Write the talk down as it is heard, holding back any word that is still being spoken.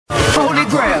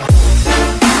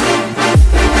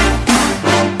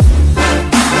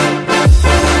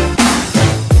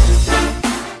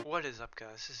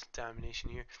Nation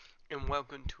here, and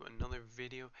welcome to another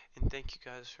video. And thank you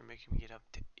guys for making me get up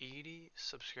to 80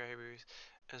 subscribers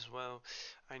as well.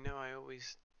 I know I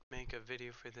always make a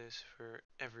video for this for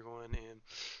everyone, and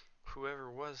whoever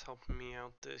was helping me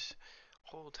out this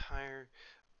whole entire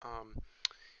um,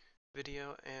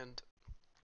 video. And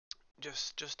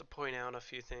just to point out a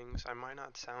few things, I might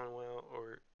not sound well,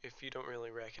 or if you don't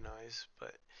really recognize,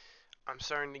 but I'm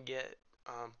starting to get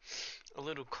a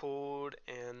little cold,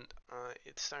 and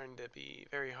it's starting to be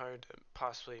very hard to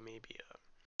possibly maybe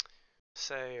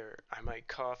say, or I might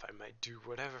cough, I might do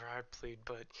whatever I plead,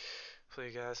 but for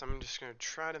you guys, I'm just going to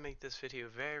try to make this video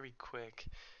very quick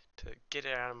to get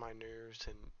it out of my nerves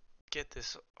and get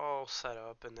this all set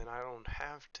up, and then I don't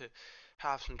have to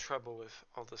have some trouble with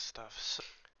all this stuff. So,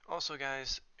 also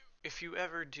guys, if you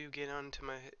ever do get onto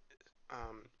my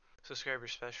subscriber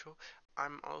special,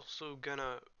 I'm also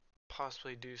gonna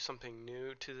possibly do something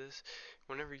new to this.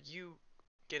 Whenever you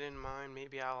get in mind,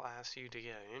 maybe I'll ask you to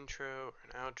get an intro or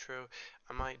an outro.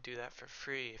 I might do that for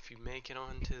free if you make it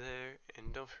onto there.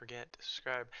 And don't forget to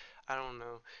subscribe. I don't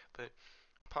know, but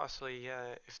possibly,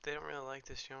 yeah, if they don't really like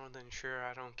this channel, then sure,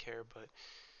 I don't care, but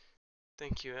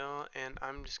thank you, all. And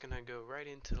I'm just gonna go right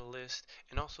into the list.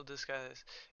 And also, this guys,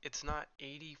 it's not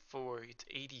 84, it's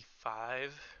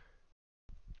 85.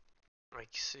 Like,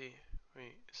 see,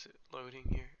 wait, is it loading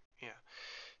here? Yeah,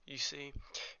 you see,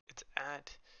 it's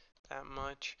at that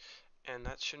much, and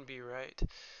that shouldn't be right.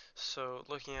 So,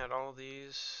 looking at all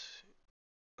these,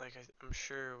 like, I'm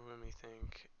sure, let me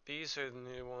think. These are the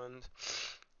new ones.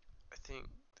 I think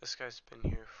this guy's been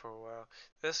here for a while.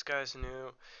 This guy's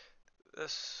new.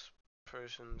 This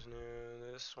person's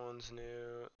new. This one's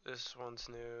new. This one's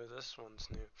new. This one's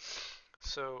new.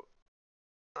 So,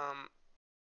 um,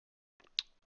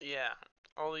 yeah,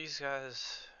 all these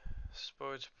guys,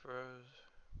 sports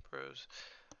pros.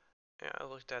 Yeah, I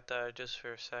looked at that just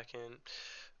for a second.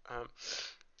 Um,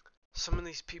 some of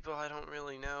these people I don't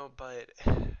really know, but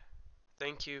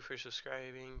thank you for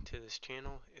subscribing to this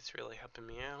channel. It's really helping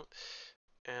me out.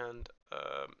 And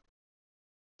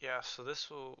yeah, so this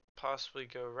will possibly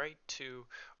go right to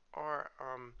our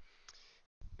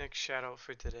next shout out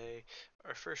for today.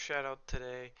 Our first shout out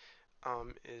today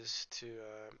is to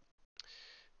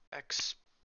X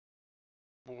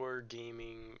War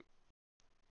Gaming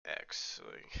X,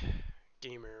 like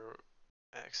gamer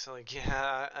X. Like,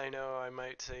 yeah, I know I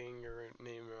might saying your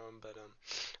name wrong, but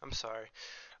I'm sorry.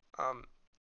 Um,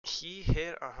 he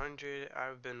hit 100.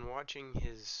 I've been watching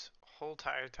his whole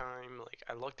entire time. Like,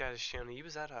 I looked at his channel. He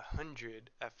was at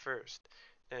 100 at first,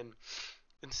 and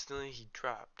instantly he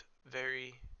dropped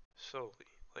very slowly.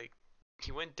 Like,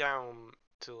 he went down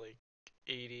to like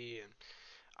 80, and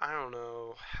I don't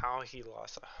know how he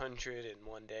lost 100 in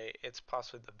one day. It's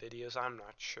possibly the videos. I'm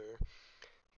not sure,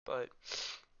 but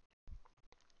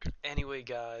anyway,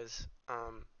 guys,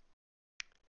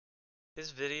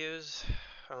 his videos,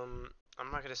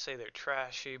 I'm not gonna say they're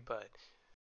trashy, but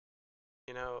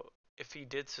you know, if he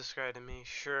did subscribe to me,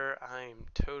 sure, I'm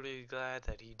totally glad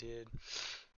that he did,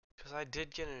 because I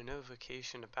did get a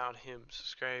notification about him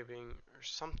subscribing or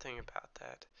something about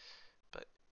that, but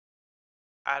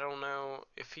I don't know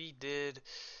if he did.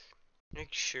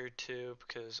 Make sure to,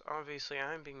 because obviously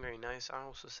I'm being very nice. I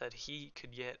also said he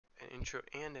could get an intro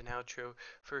and an outro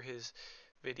for his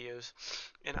videos,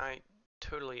 and I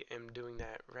totally am doing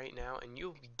that right now, and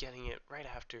you'll be getting it right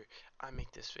after I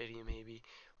make this video maybe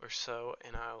or so,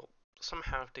 and I'll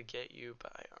somehow have to get you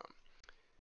by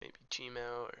maybe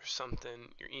Gmail or something,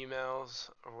 your emails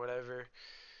or whatever,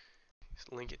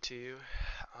 just link it to you.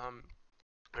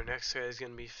 Our next guy is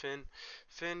going to be Finn.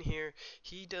 Finn here,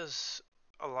 he does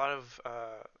a lot of,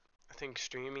 I think,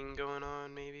 streaming going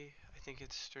on, maybe. I think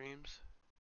it's streams.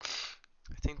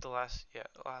 I think the last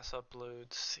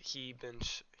uploads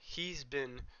he's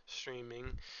been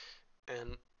streaming,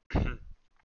 and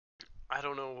I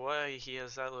don't know why he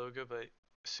has that logo, but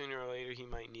sooner or later he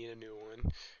might need a new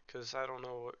one, because I don't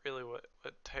know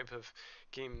what type of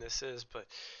game this is, but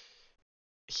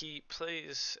he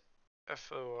plays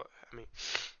FO, I mean,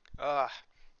 ah,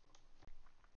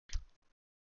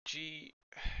 G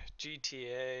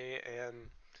GTA and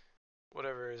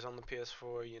whatever is on the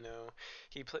PS4, you know.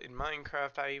 He played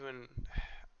Minecraft.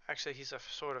 Actually, he's a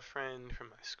sort of friend from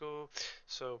my school,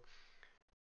 so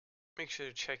make sure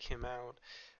to check him out.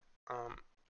 Um,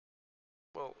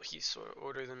 well, he's sort of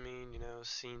older than me, you know,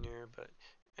 senior, but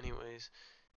anyways,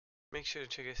 make sure to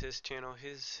check out his channel.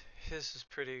 His is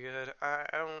pretty good. I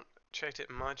don't checked it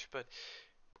much, but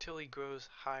till he grows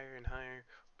higher and higher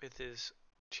with his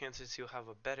chances, he'll have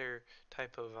a better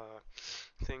type of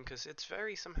thing, because it's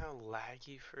very somehow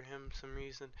laggy for him some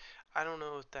reason. I don't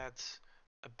know if that's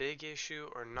a big issue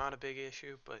or not a big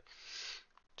issue, but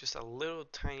just a little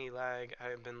tiny lag.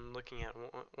 I've been looking at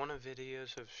one of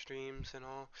videos of streams and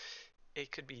all.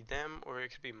 It could be them or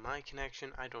it could be my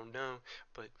connection. I don't know,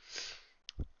 but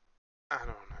I don't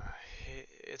know.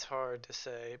 It's hard to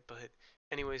say, but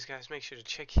anyways, guys, make sure to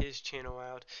check his channel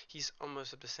out. He's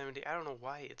almost up to 70. I don't know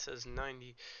why it says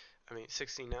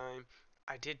 69.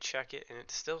 I did check it and it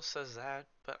still says that,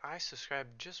 but I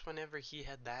subscribed just whenever he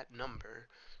had that number.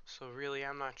 So really,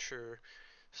 I'm not sure.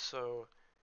 So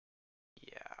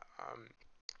yeah,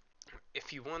 if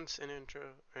he wants an intro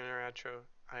or an outro,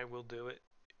 I will do it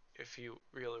if you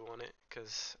really want it,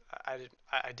 because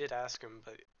I did ask him,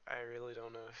 but I really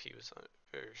don't know if he was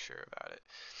very sure about it.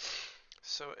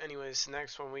 So anyways,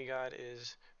 next one we got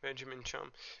is Benjamin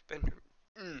Chum.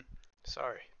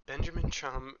 Benjamin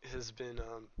Chum has been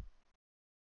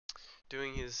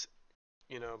doing his,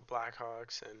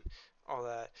 Blackhawks and all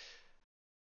that.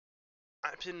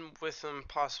 I've been with him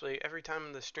possibly every time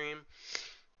in the stream.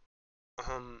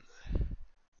 Um,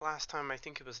 Last time, I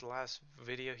think it was the last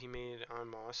video he made,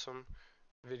 I'm Awesome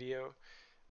video.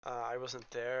 I wasn't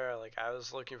there. Like, I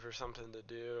was looking for something to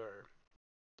do or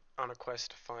on a quest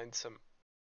to find some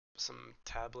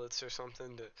tablets or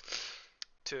something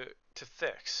to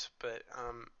fix. But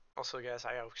also, guys,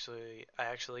 I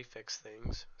actually fix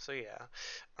things. So yeah.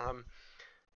 Um,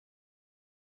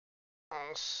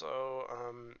 Also,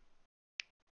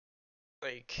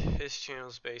 like, his channel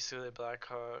is basically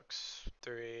Blackhawks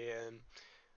 3, and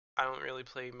I don't really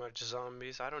play much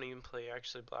zombies. I don't even play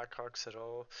actually Blackhawks at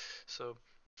all. So,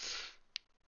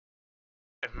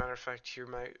 as a matter of fact, you're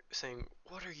saying,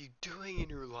 what are you doing in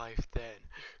your life then?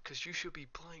 Because you should be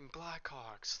playing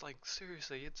Blackhawks. Like,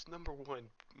 seriously, it's #1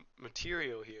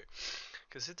 material here.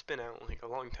 Because it's been out like a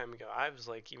long time ago. I was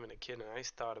like even a kid and I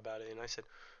thought about it and I said,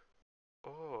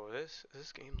 oh,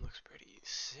 this game looks pretty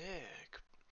sick.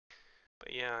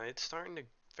 But yeah, it's starting to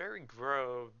very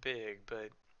grow big, but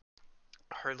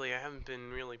hardly I haven't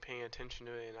been really paying attention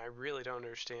to it, and I really don't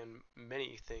understand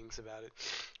many things about it.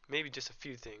 Maybe just a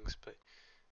few things, but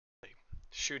like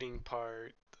shooting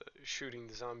part, shooting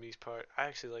the zombies part. I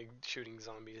actually like shooting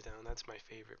zombies down. That's my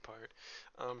favorite part.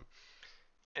 Um,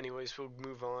 Anyways, we'll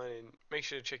move on and make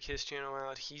sure to check his channel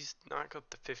out. He's not up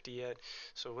to 50 yet,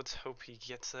 so let's hope he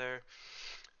gets there.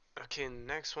 Okay,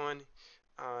 next one.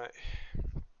 Uh,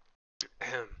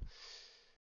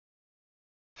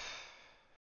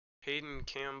 Hayden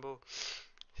Campbell.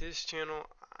 His channel,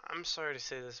 I'm sorry to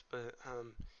say this, but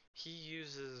he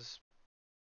uses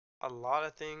a lot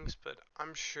of things, but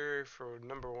I'm sure for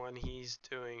 #1 he's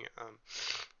doing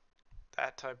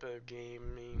that type of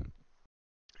gaming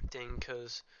thing,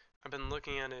 because I've been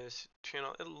looking at his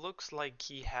channel. It looks like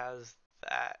he has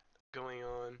that going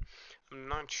on. I'm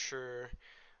not sure,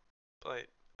 but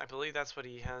I believe that's what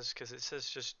he has, because it says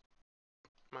just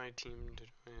my team to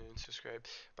subscribe.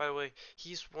 By the way,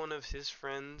 he's one of his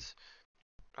friends,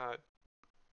 uh,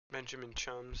 Benjamin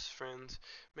Chum's friends.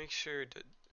 Make sure to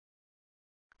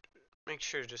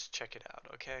just check it out,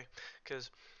 okay?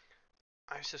 Because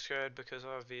I subscribed because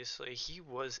obviously he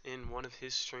was in one of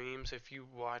his streams. If you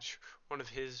watch one of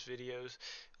his videos,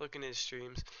 look in his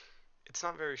streams. It's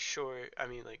not very short. I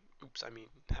mean, like, oops, I mean,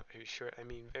 not very short. I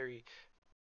mean, very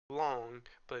long,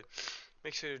 but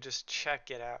make sure to just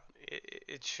check it out.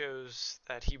 It shows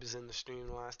that he was in the stream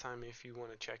the last time if you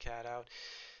want to check that out.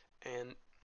 And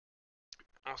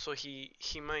also, he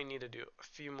might need to do a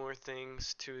few more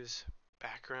things to his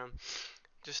background.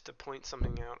 Just to point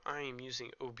something out, I am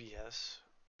using OBS.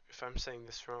 If I'm saying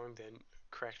this wrong, then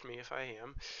correct me if I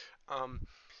am.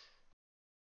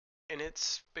 And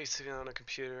it's basically on a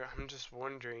computer. I'm just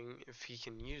wondering if he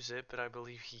can use it, but I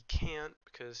believe he can't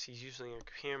because he's using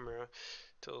a camera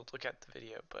to look at the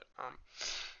video. But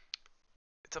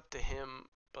it's up to him.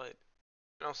 But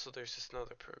also, there's this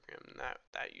another program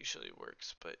that usually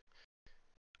works, but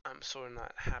I'm sort of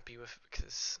not happy with it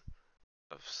because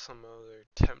of some other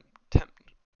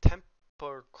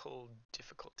temporal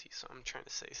difficulty. So I'm trying to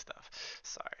say stuff.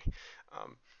 Sorry.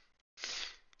 Um,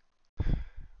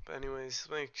 but anyways,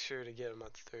 make sure to get him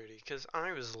up to 30 because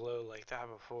I was low like that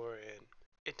before and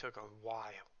it took a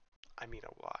while. I mean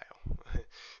a while. It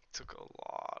took a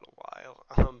lot of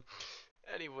while.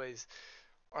 Anyways,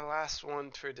 our last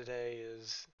one for today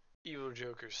is Evil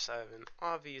Joker 7.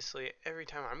 Obviously, every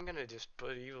time I'm gonna just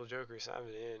put Evil Joker 7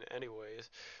 in anyways,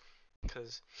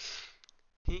 because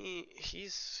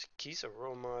he's a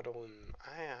role model, and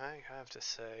I have to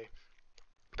say,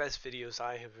 best videos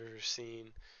I have ever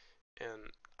seen.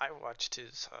 And I watched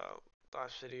his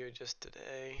last video just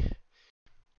today.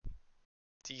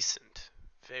 Decent,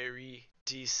 very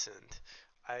decent.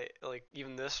 I like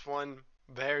even this one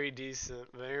Very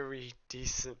decent, very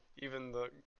decent. Even the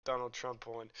Donald Trump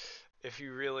one. If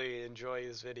you really enjoy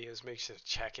his videos, make sure to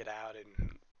check it out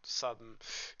and sub him.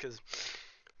 Because,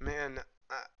 man,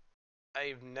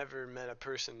 I've never met a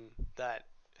person that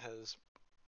has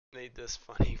made this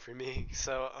funny for me.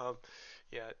 So,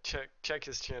 yeah, check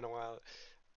his channel out.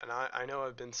 And I know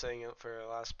I've been saying it for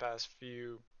the past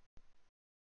few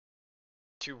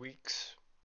 2 weeks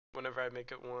whenever I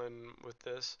make it one with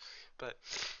this, but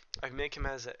I make him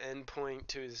as an endpoint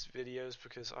to his videos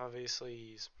because obviously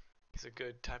he's a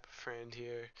good type of friend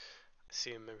here. I see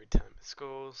him every time at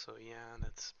school, so yeah,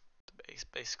 that's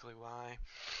basically why.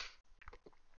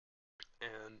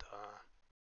 And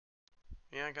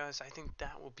yeah, guys, I think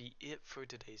that will be it for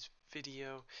today's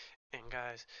video. And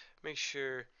guys, make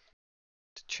sure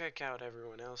to check out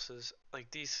everyone else's.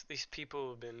 Like these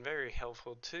people have been very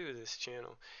helpful to this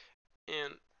channel,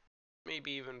 and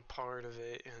maybe even part of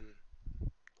it,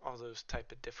 and all those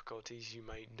type of difficulties you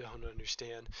might don't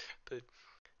understand. But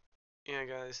yeah,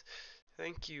 guys,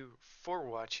 thank you for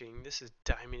watching. This is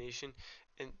Diamond,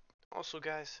 and also,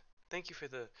 guys, thank you for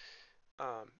the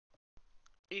um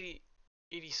 80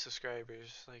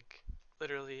 subscribers. Like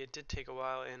literally, it did take a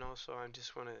while, and also I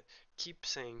just want to keep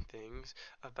saying things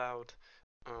about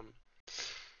um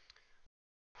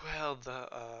well the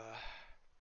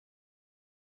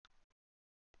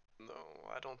no,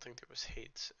 I don't think there was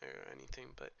hates or anything,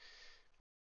 but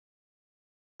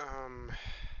um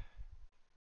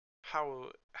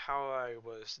how I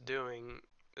was doing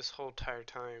this whole entire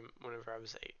time whenever I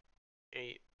was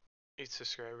eight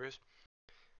subscribers.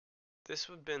 This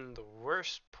would have been the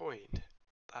worst point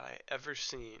that I ever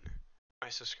seen. My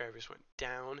subscribers went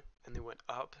down and they went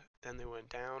up, then they went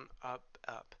down, up,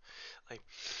 up. Like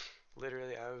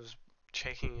literally I was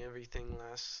checking everything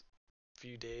last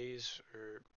few days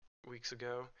or weeks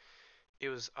ago. It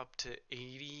was up to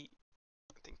 80,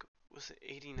 I think was it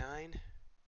 89?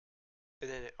 And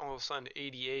then all of a sudden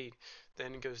 88,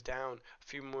 then it goes down a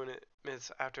few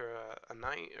minutes after a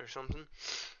night or something.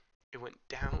 It went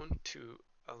down to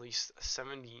at least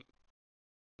 79,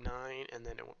 and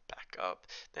then it went back up.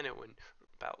 Then it went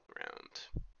about around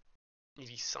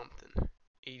 80 something,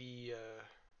 80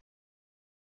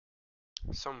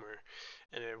 somewhere,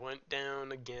 and it went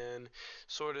down again.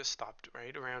 Sort of stopped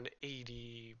right around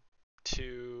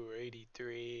 82 or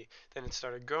 83. Then it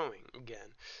started growing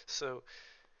again. So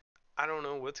I don't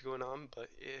know what's going on, but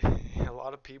a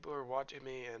lot of people are watching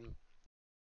me, and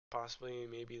possibly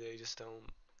maybe they just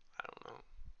don't, I don't know,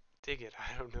 dig it. I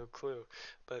have no clue.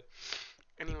 But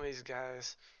anyways,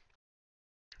 guys,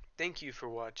 thank you for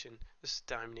watching. This is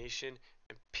Diamond Nation,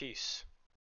 and peace.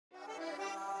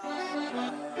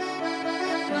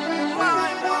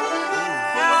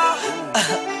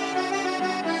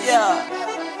 Yeah.